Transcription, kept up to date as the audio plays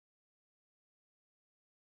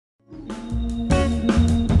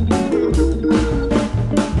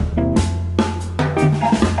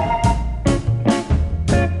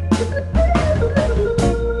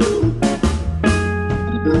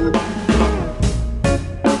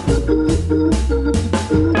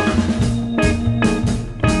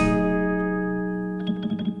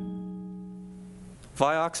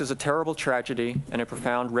Vioxx is a terrible tragedy and a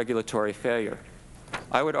profound regulatory failure.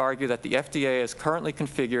 I would argue that the FDA as currently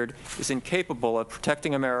configured is incapable of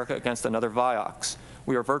protecting America against another Vioxx.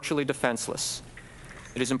 We are virtually defenseless.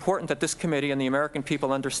 It is important that this committee and the American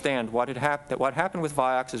people understand that what happened with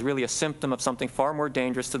Vioxx is really a symptom of something far more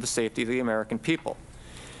dangerous to the safety of the American people.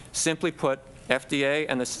 Simply put, FDA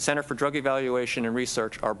and the Center for Drug Evaluation and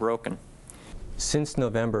Research are broken. Since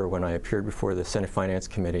November, when I appeared before the Senate Finance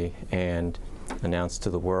Committee and announced to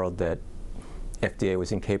the world that FDA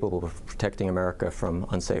was incapable of protecting America from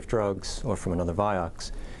unsafe drugs or from another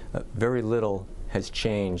Vioxx, very little has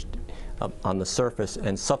changed on the surface,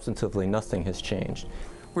 and substantively nothing has changed.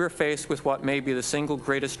 We are faced with what may be the single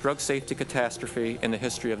greatest drug safety catastrophe in the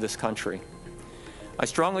history of this country. I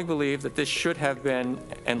strongly believe that this should have been,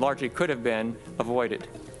 and largely could have been, avoided,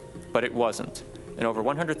 but it wasn't. And over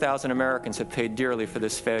 100,000 Americans have paid dearly for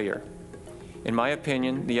this failure. In my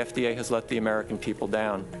opinion, the FDA has let the American people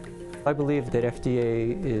down. I believe that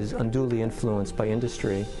FDA is unduly influenced by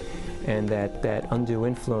industry, and that undue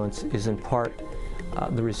influence is in part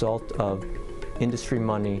the result of industry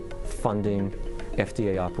money funding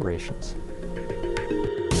FDA operations.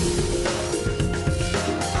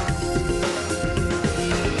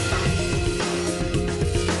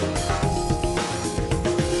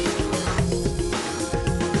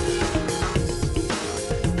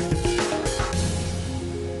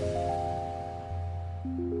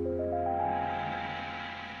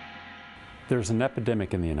 There's an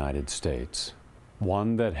epidemic in the United States,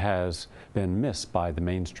 one that has been missed by the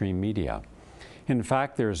mainstream media. In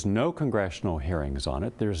fact, there's no congressional hearings on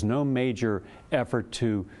it. There's no major effort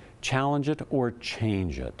to challenge it or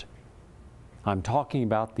change it. I'm talking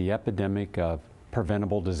about the epidemic of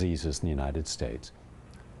preventable diseases in the United States.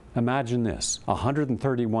 Imagine this,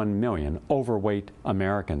 131 million overweight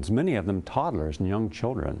Americans, many of them toddlers and young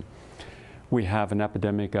children. We have an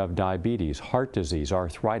epidemic of diabetes, heart disease,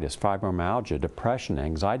 arthritis, fibromyalgia, depression,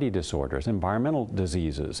 anxiety disorders, environmental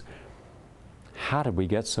diseases. How did we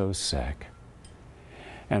get so sick?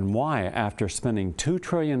 And why, after spending $2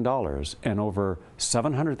 trillion and over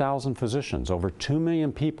 700,000 physicians, over 2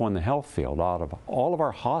 million people in the health field, out of all of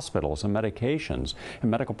our hospitals and medications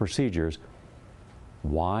and medical procedures,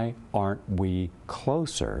 why aren't we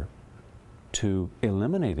closer to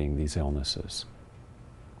eliminating these illnesses?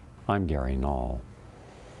 I'm Gary Null.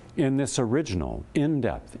 In this original,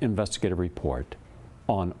 in-depth investigative report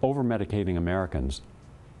on over-medicating Americans,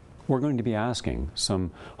 we're going to be asking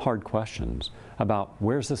some hard questions about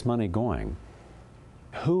where's this money going?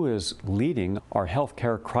 Who is leading our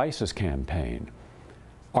healthcare crisis campaign?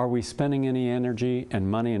 Are we spending any energy and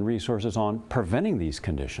money and resources on preventing these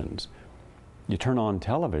conditions? You turn on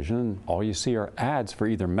television and all you see are ads for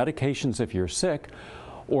either medications if you're sick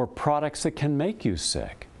or products that can make you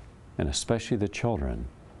sick, and especially the children.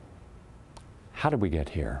 How did we get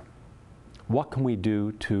here? What can we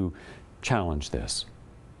do to challenge this?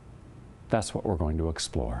 That's what we're going to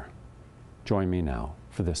explore. Join me now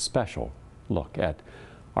for this special look at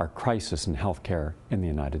our crisis in healthcare in the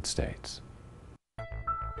United States.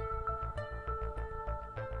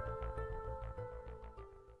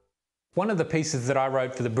 One of the pieces that I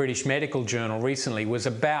wrote for the British Medical Journal recently was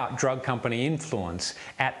about drug company influence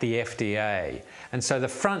at the FDA. And so the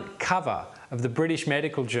front cover of the British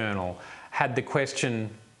Medical Journal had the question,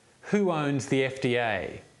 who owns the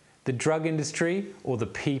FDA? The drug industry or the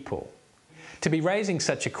people? To be raising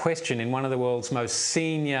such a question in one of the world's most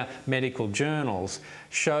senior medical journals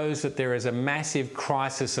shows that there is a massive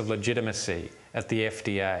crisis of legitimacy at the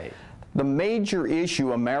FDA. The major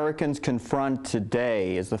issue Americans confront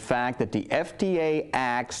today is the fact that the FDA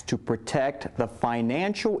acts to protect the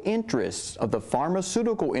financial interests of the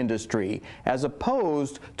pharmaceutical industry as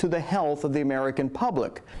opposed to the health of the American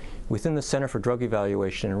public. Within the Center for Drug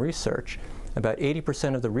Evaluation and Research, about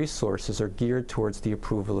 80% of the resources are geared towards the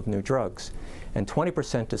approval of new drugs, and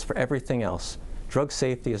 20% is for everything else. Drug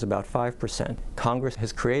safety is about 5%. Congress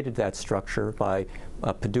has created that structure by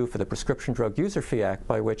PDUFA, the Prescription Drug User Fee Act,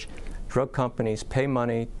 by which drug companies pay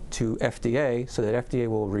money to FDA so that FDA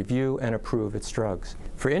will review and approve its drugs.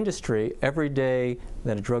 For industry, every day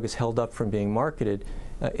that a drug is held up from being marketed,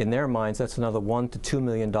 in their minds, that's another $1 to $2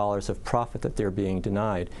 million of profit that they're being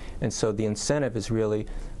denied. And so the incentive is really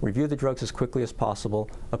review the drugs as quickly as possible,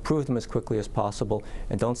 approve them as quickly as possible,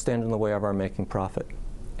 and don't stand in the way of our making profit.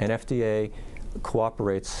 And FDA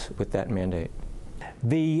cooperates with that mandate.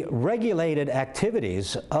 The regulated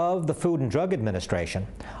activities of the Food and Drug Administration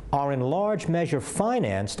are in large measure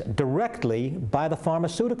financed directly by the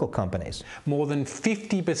pharmaceutical companies. More than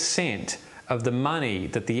 50% of the money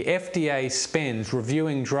that the FDA spends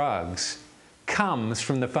reviewing drugs comes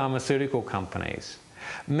from the pharmaceutical companies.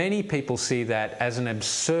 Many people see that as an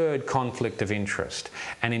absurd conflict of interest,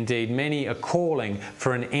 and indeed many are calling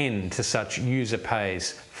for an end to such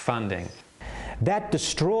user-pays funding. That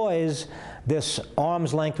destroys this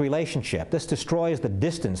arm's length relationship. This destroys the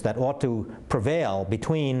distance that ought to prevail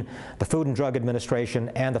between the Food and Drug Administration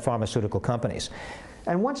and the pharmaceutical companies.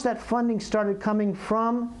 And once that funding started coming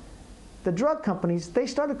from the drug companies, they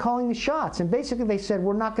started calling the shots. And basically they said,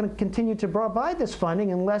 we're not going to continue to provide this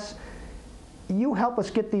funding unless you help us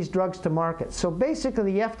get these drugs to market. So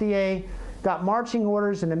basically the FDA got marching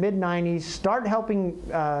orders in the mid-90s, started helping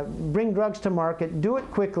bring drugs to market, do it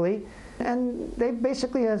quickly, and they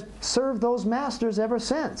basically have served those masters ever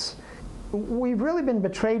since. We've really been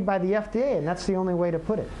betrayed by the FDA, and that's the only way to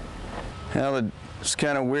put it. Well, it's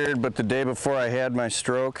kind of weird, but the day before I had my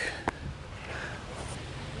stroke,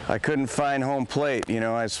 I couldn't find home plate. You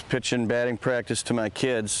know, I was pitching batting practice to my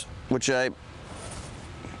kids, which I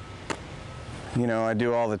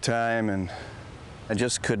do all the time, and I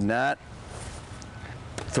just could not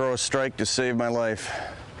throw a strike to save my life.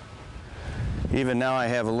 Even now I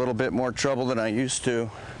have a little bit more trouble than I used to.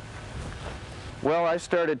 Well, I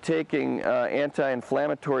started taking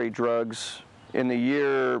anti-inflammatory drugs in the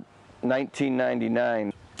year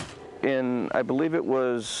 1999. I believe it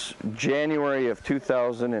was January of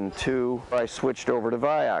 2002, I switched over to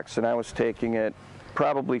Vioxx, and I was taking it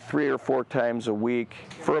probably 3 or 4 times a week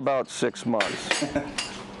for about 6 months.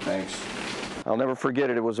 Thanks. I'll never forget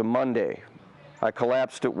it. It was a Monday. I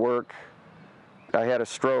collapsed at work. I had a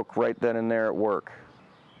stroke right then and there at work.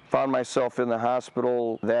 Found myself in the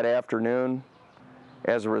hospital that afternoon.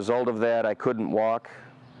 As a result of that, I couldn't walk.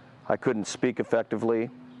 I couldn't speak effectively.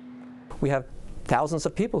 We have thousands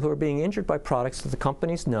of people who are being injured by products that the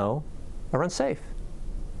companies know are unsafe.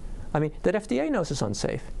 I mean, that FDA knows is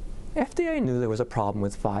unsafe. FDA knew there was a problem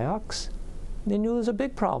with Vioxx. They knew there was a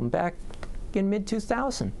big problem back in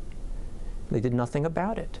mid-2000. They did nothing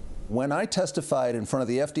about it. When I testified in front of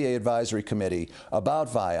the FDA Advisory Committee about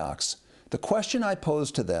Vioxx, the question I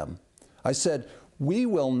posed to them, I said, we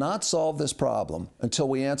will not solve this problem until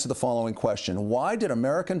we answer the following question. Why did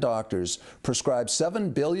American doctors prescribe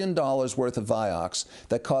 $7 billion worth of Vioxx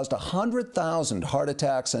that caused 100,000 heart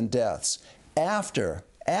attacks and deaths after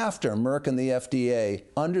Merck and the FDA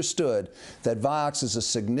understood that Vioxx is a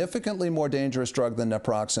significantly more dangerous drug than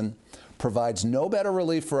naproxen, provides no better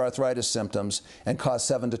relief for arthritis symptoms, and costs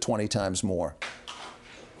 7 to 20 times more?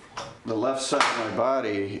 The left side of my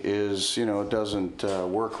body is, doesn't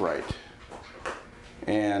work right.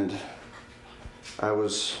 And I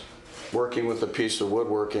was working with a piece of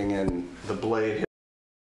woodworking and the blade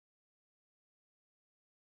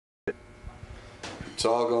hit. It's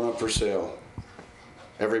all going up for sale.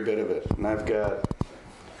 Every bit of it. And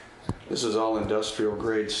this is all industrial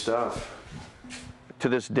grade stuff. To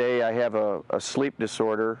this day, I have a sleep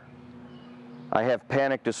disorder. I have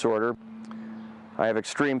panic disorder. I have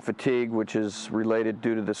extreme fatigue, which is related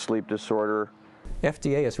due to the sleep disorder.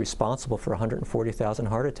 FDA is responsible for 140,000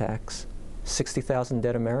 heart attacks, 60,000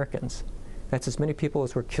 dead Americans. That's as many people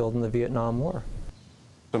as were killed in the Vietnam War.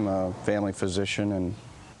 I'm a family physician and,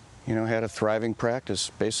 had a thriving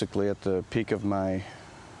practice basically at the peak of my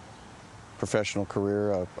professional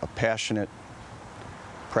career, a passionate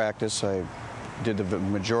practice. I did the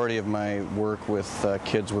majority of my work with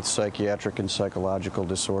kids with psychiatric and psychological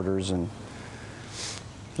disorders, and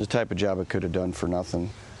it was the type of job I could have done for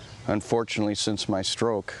nothing. Unfortunately, since my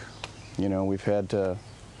stroke, we've had to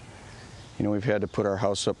put our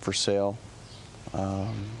house up for sale.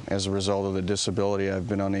 As a result of the disability, I've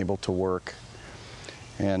been unable to work.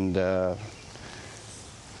 And to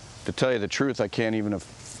tell you the truth, we can't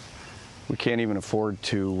even afford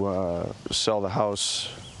to sell the house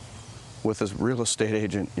with a real estate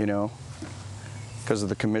agent, because of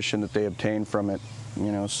the commission that they obtain from it,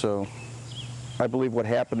 so. I believe what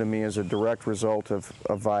happened to me is a direct result of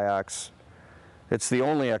Vioxx. It's the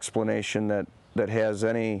only explanation that has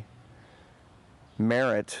any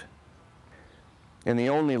merit, and the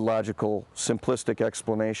only logical, simplistic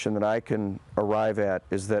explanation that I can arrive at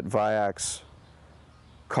is that Vioxx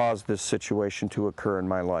caused this situation to occur in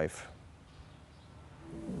my life.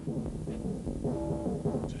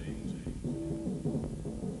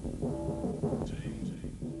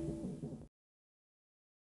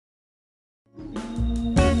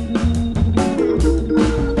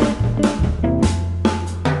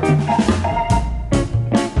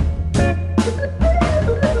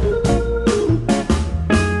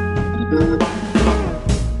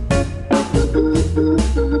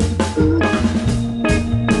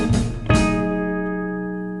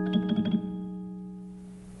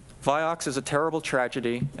 Vioxx is a terrible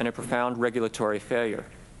tragedy and a profound regulatory failure.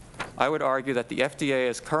 I would argue that the FDA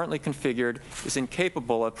as currently configured is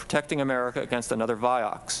incapable of protecting America against another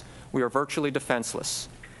Vioxx. We are virtually defenseless.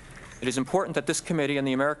 It is important that this committee and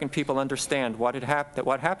the American people understand that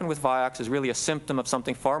what happened with Vioxx is really a symptom of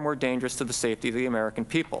something far more dangerous to the safety of the American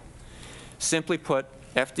people. Simply put,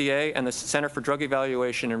 FDA and the Center for Drug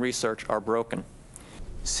Evaluation and Research are broken.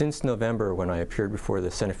 Since November, when I appeared before the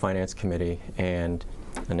Senate Finance Committee and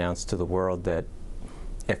announced to the world that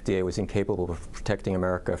FDA was incapable of protecting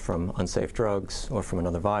America from unsafe drugs or from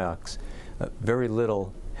another Vioxx, very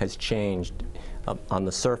little has changed on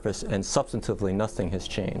the surface, and substantively nothing has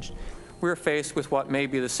changed. We are faced with what may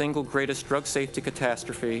be the single greatest drug safety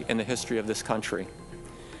catastrophe in the history of this country.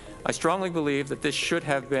 I strongly believe that this should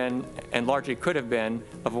have been, and largely could have been,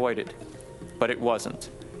 avoided, but it wasn't,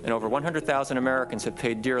 and over 100,000 Americans have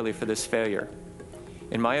paid dearly for this failure.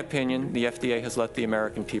 In my opinion, the FDA has let the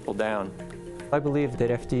American people down. I believe that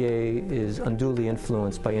FDA is unduly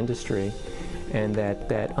influenced by industry, and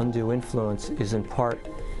that undue influence is in part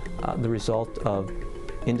the result of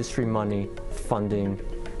industry money funding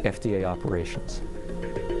FDA operations.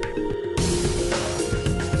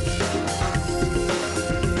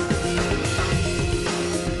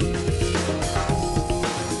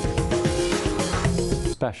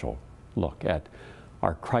 Special look at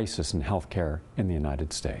our crisis in healthcare in the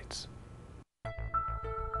United States.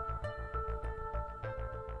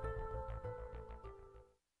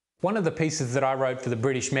 One of the pieces that I wrote for the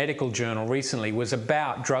British Medical Journal recently was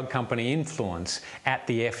about drug company influence at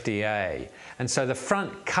the FDA. And so the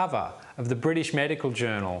front cover of the British Medical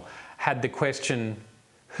Journal had the question,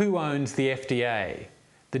 who owns the FDA?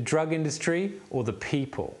 The drug industry or the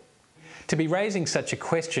people? To be raising such a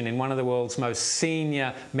question in one of the world's most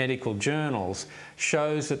senior medical journals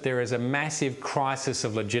shows that there is a massive crisis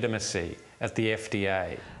of legitimacy at the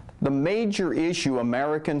FDA. The major issue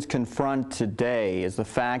Americans confront today is the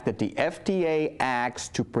fact that the FDA acts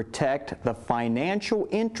to protect the financial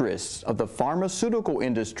interests of the pharmaceutical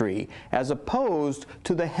industry as opposed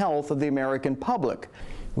to the health of the American public.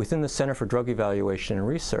 Within the Center for Drug Evaluation and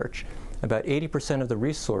Research, about 80% of the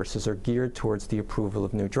resources are geared towards the approval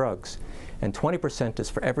of new drugs, and 20%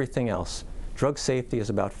 is for everything else. Drug safety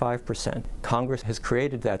is about 5%. Congress has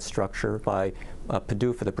created that structure by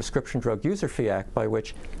PDUFA, the Prescription Drug User Fee Act, by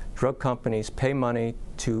which drug companies pay money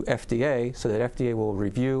to FDA so that FDA will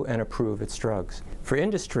review and approve its drugs. For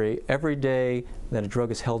industry, every day that a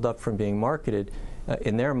drug is held up from being marketed,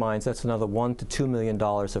 in their minds, that's another $1 to $2 million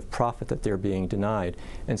of profit that they're being denied.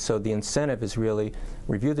 And so the incentive is really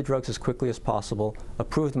review the drugs as quickly as possible,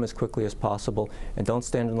 approve them as quickly as possible, and don't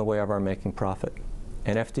stand in the way of our making profit.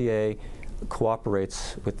 And FDA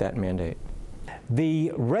cooperates with that mandate.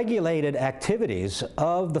 The regulated activities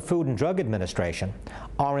of the Food and Drug Administration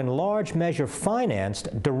are in large measure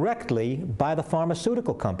financed directly by the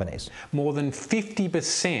pharmaceutical companies. More than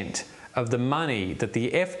 50% of the money that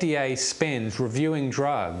the FDA spends reviewing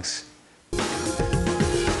drugs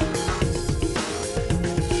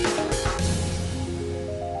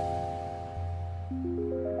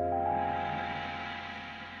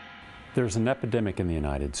There's an epidemic in the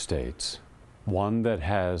United States, one that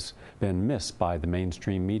has been missed by the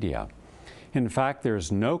mainstream media. In fact,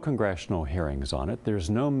 there's no congressional hearings on it. There's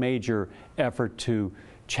no major effort to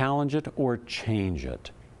challenge it or change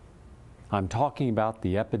it. I'm talking about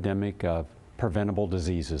the epidemic of preventable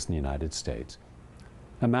diseases in the United States.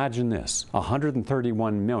 Imagine this,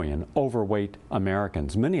 131 million overweight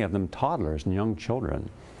Americans, many of them toddlers and young children.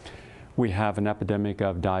 We have an epidemic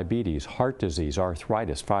of diabetes, heart disease,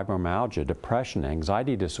 arthritis, fibromyalgia, depression,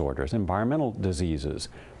 anxiety disorders, environmental diseases.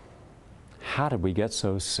 How did we get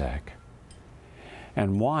so sick?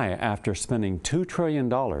 And why, after spending $2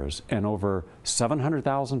 trillion and over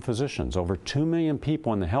 700,000 physicians, over 2 million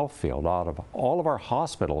people in the health field, out of all of our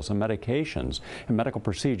hospitals and medications and medical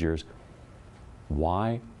procedures,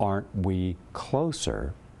 why aren't we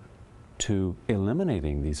closer to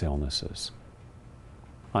eliminating these illnesses?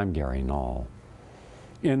 I'm Gary Null.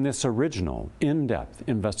 In this original, in-depth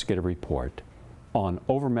investigative report on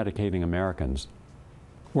over-medicating Americans,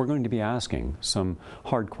 we're going to be asking some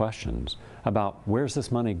hard questions about where's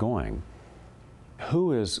this money going?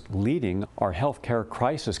 Who is leading our healthcare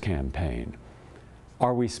crisis campaign?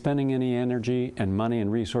 Are we spending any energy and money and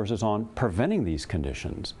resources on preventing these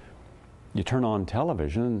conditions? You turn on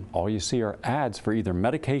television, all you see are ads for either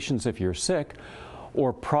medications if you're sick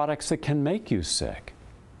or products that can make you sick,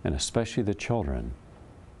 and especially the children.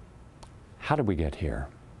 How did we get here?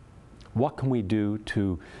 What can we do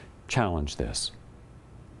to challenge this?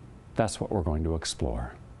 That's what we're going to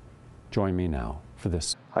explore. Join me now for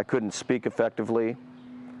this. I couldn't speak effectively.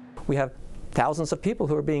 We have thousands of people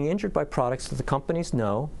who are being injured by products that the companies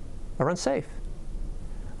know are unsafe.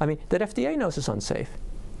 I mean, that FDA knows is unsafe.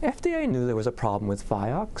 FDA knew there was a problem with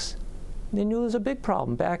Vioxx. They knew there was a big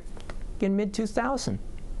problem back in mid-2000.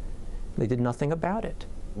 They did nothing about it.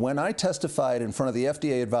 When I testified in front of the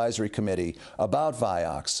FDA Advisory Committee about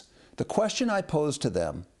Vioxx, the question I posed to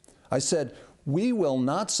them, I said, we will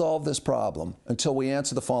not solve this problem until we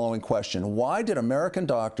answer the following question. Why did American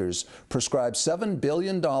doctors prescribe $7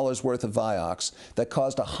 billion worth of Vioxx that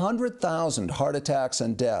caused 100,000 heart attacks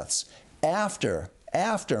and deaths after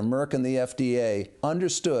Merck and the FDA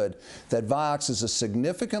understood that Vioxx is a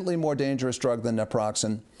significantly more dangerous drug than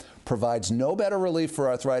naproxen, provides no better relief for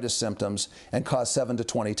arthritis symptoms, and costs 7 to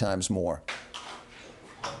 20 times more?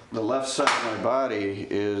 The left side of my body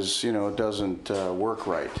is, it doesn't work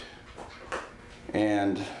right.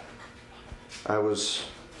 And I was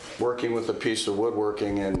working with a piece of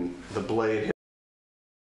woodworking and the blade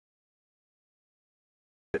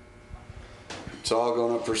hit. It's all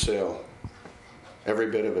going up for sale.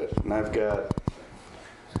 Every bit of it. And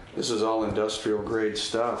this is all industrial grade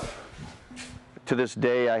stuff. To this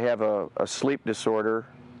day, I have a sleep disorder.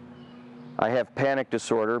 I have panic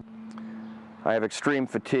disorder. I have extreme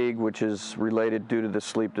fatigue, which is related due to the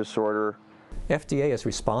sleep disorder. FDA is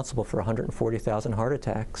responsible for 140,000 heart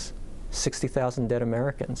attacks, 60,000 dead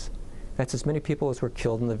Americans. That's as many people as were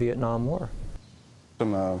killed in the Vietnam War.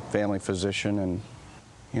 I'm a family physician and,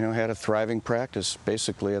 had a thriving practice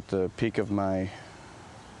basically at the peak of my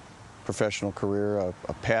professional career,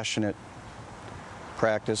 a passionate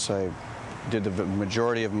practice. I did the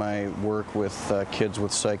majority of my work with kids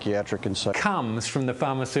with psychiatric and comes from the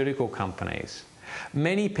pharmaceutical companies.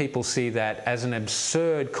 Many people see that as an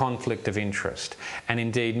absurd conflict of interest, and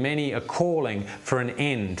indeed many are calling for an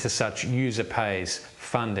end to such user-pays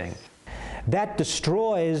funding. That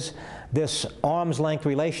destroys this arm's length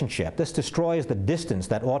relationship. This destroys the distance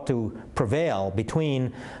that ought to prevail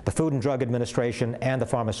between the Food and Drug Administration and the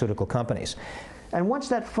pharmaceutical companies. And once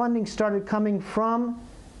that funding started coming from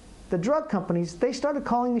the drug companies, they started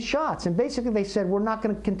calling the shots. And basically they said, we're not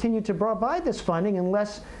going to continue to provide this funding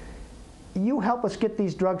unless you help us get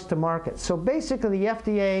these drugs to market. So basically the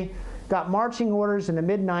FDA got marching orders in the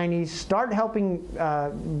mid-90s, start helping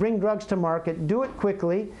bring drugs to market, do it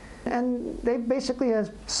quickly, and they basically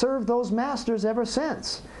have served those masters ever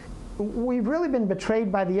since. We've really been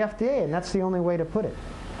betrayed by the FDA, and that's the only way to put it.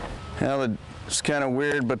 Well, it's kind of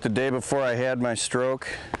weird, but the day before I had my stroke,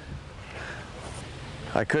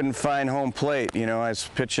 I couldn't find home plate. I was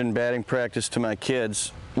pitching batting practice to my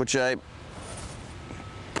kids, which I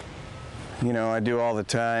do all the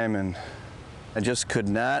time, and I just could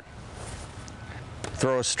not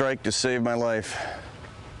throw a strike to save my life.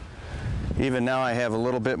 Even now I have a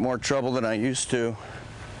little bit more trouble than I used to.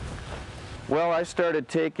 Well, I started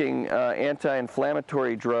taking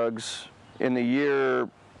anti-inflammatory drugs in the year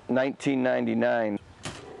 1999.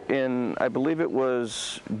 In, I believe it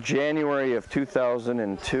was January of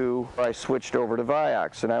 2002, I switched over to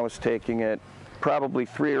Vioxx, and I was taking it probably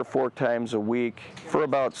 3 or 4 times a week for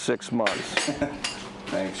about 6 months.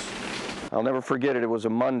 Thanks. I'll never forget it. It was a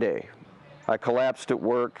Monday. I collapsed at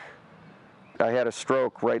work. I had a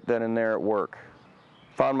stroke right then and there at work.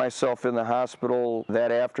 Found myself in the hospital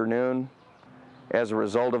that afternoon. As a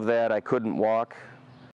result of that, I couldn't walk.